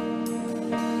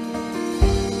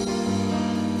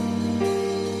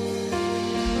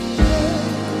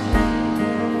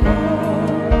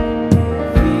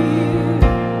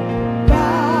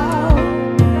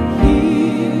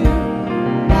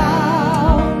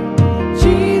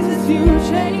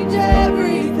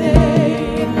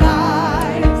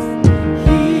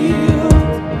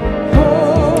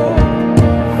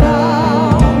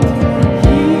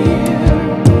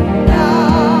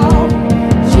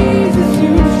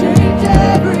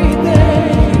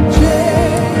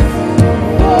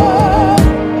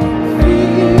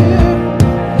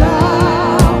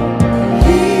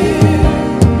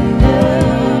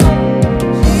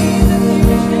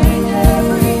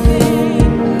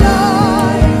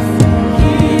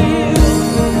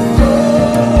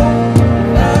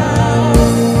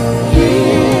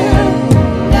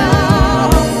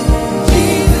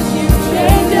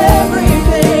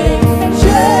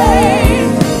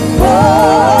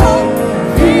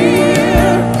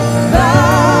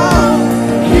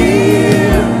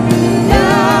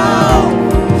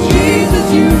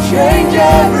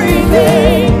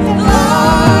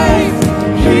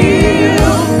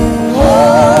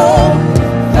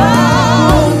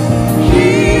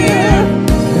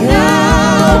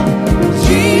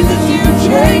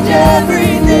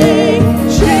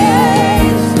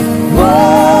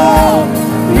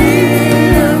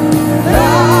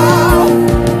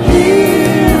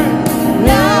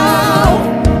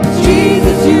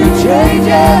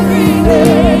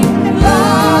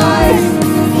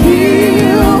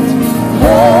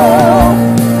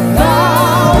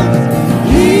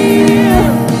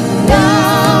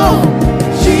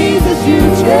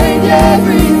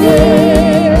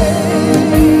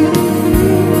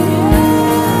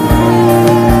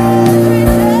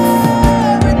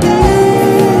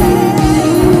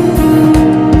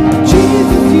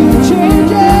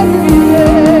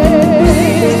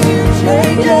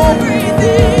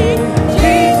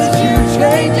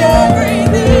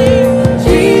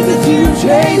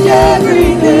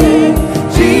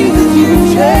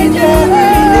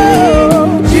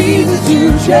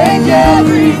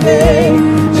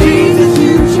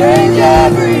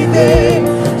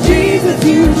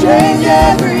 change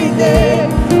everything.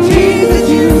 Jesus,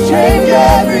 you change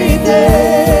everything.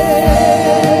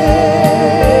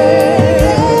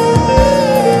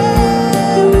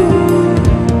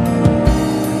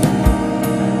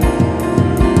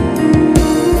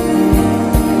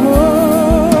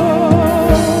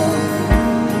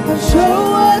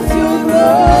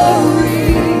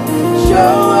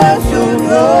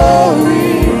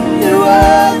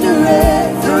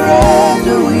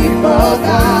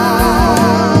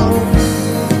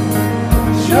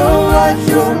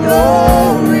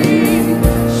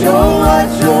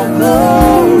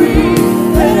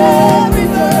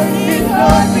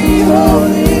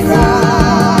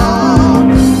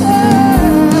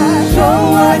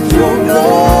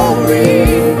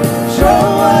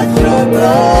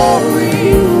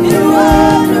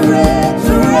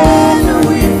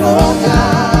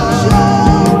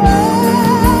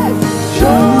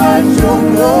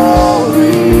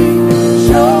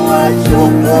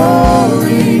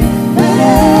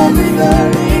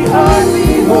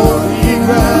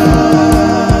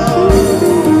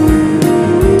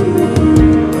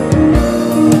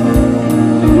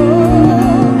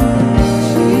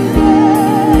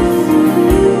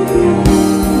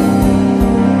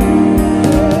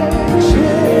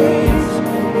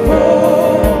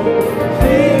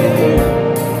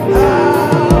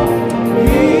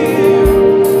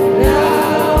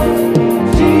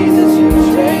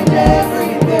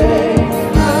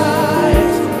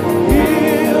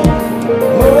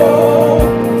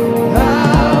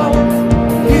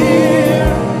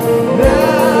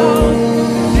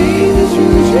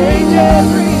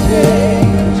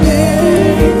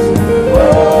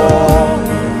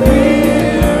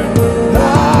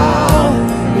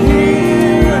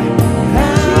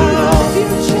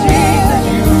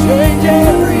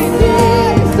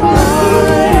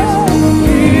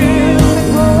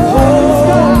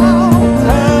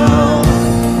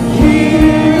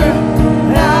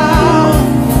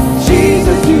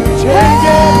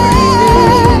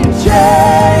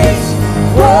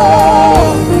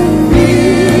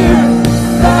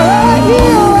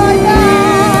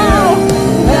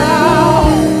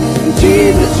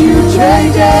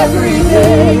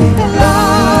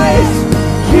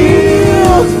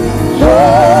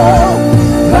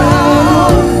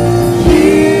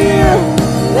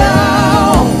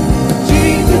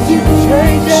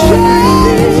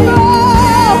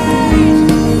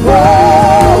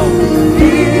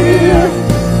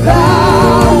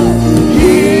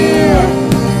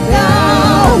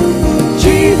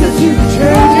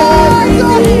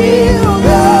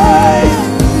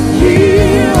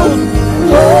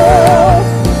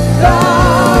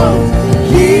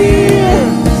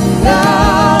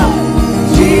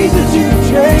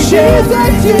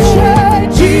 Jesus, you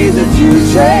change. Jesus, you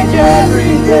change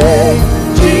everything.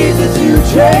 Jesus, you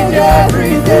change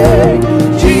everything.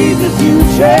 Jesus, you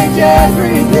change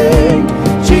everything.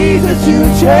 Jesus, you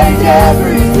change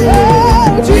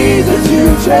everything. Jesus, you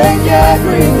change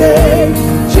everything.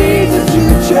 Jesus, you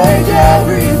change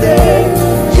everything.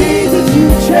 Jesus, you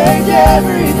change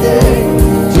everything.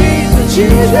 Jesus,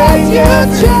 you change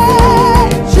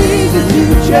everything. Jesus,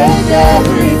 you change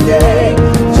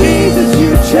everything. Jesus,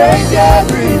 you change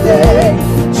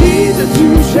everything. Jesus,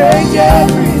 you change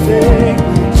everything.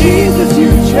 Jesus, you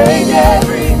change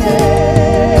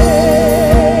everything.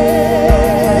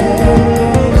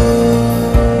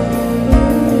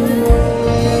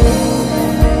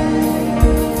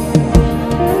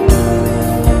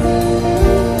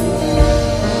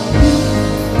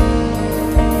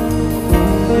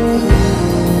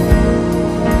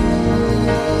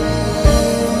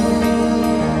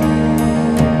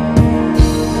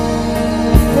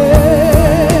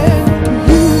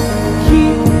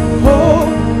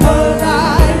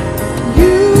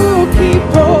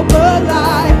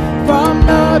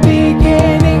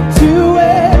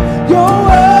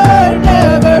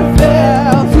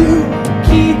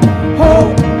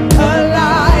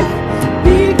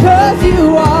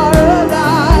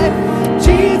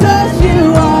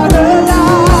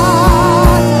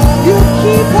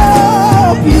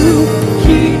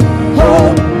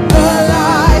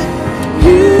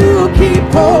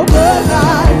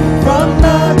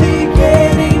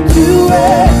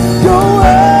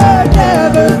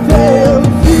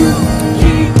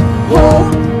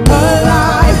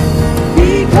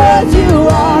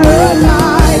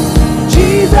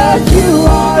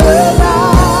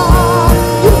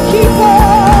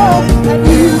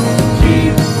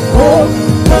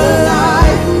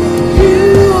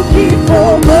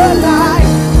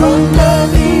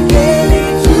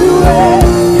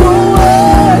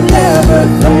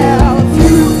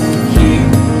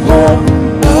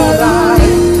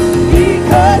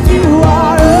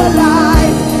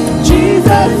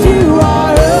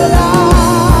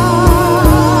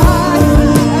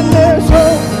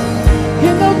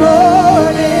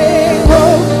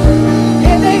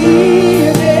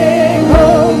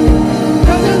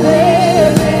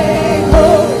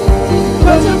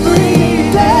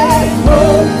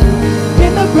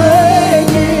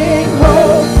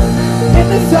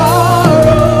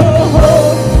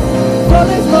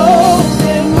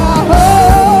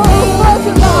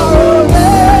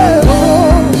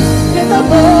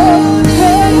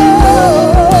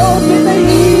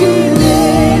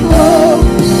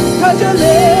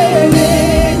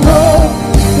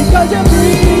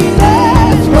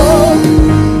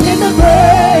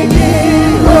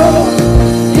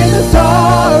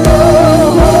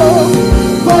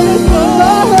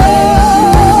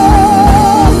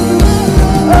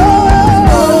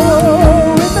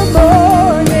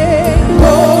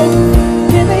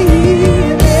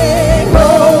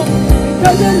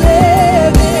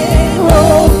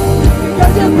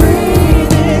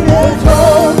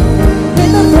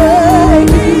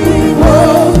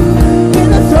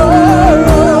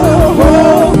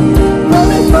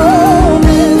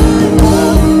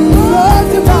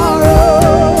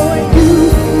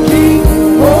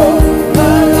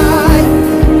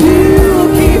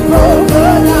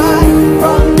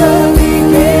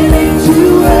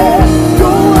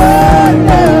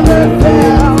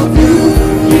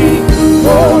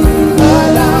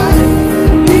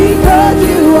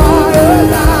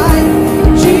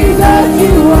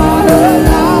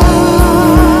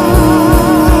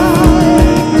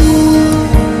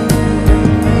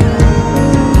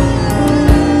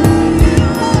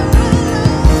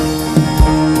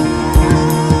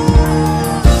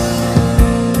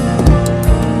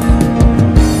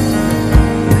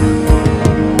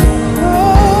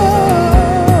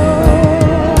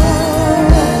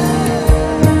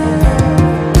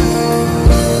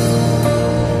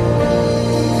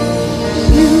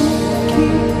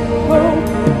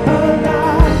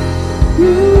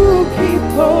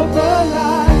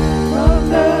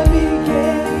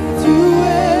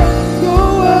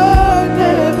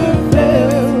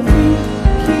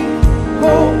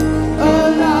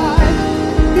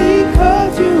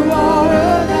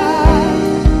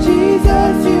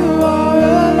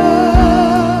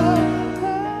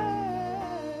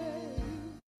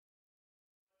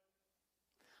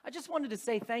 wanted to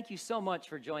say thank you so much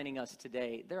for joining us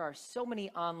today. There are so many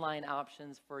online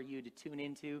options for you to tune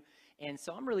into, and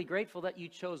so I'm really grateful that you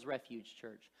chose Refuge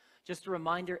Church. Just a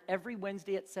reminder, every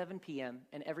Wednesday at 7 p.m.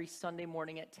 and every Sunday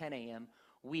morning at 10 a.m.,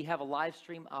 we have a live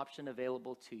stream option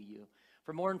available to you.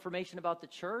 For more information about the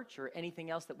church or anything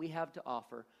else that we have to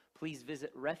offer, please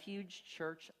visit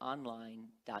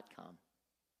refugechurchonline.com.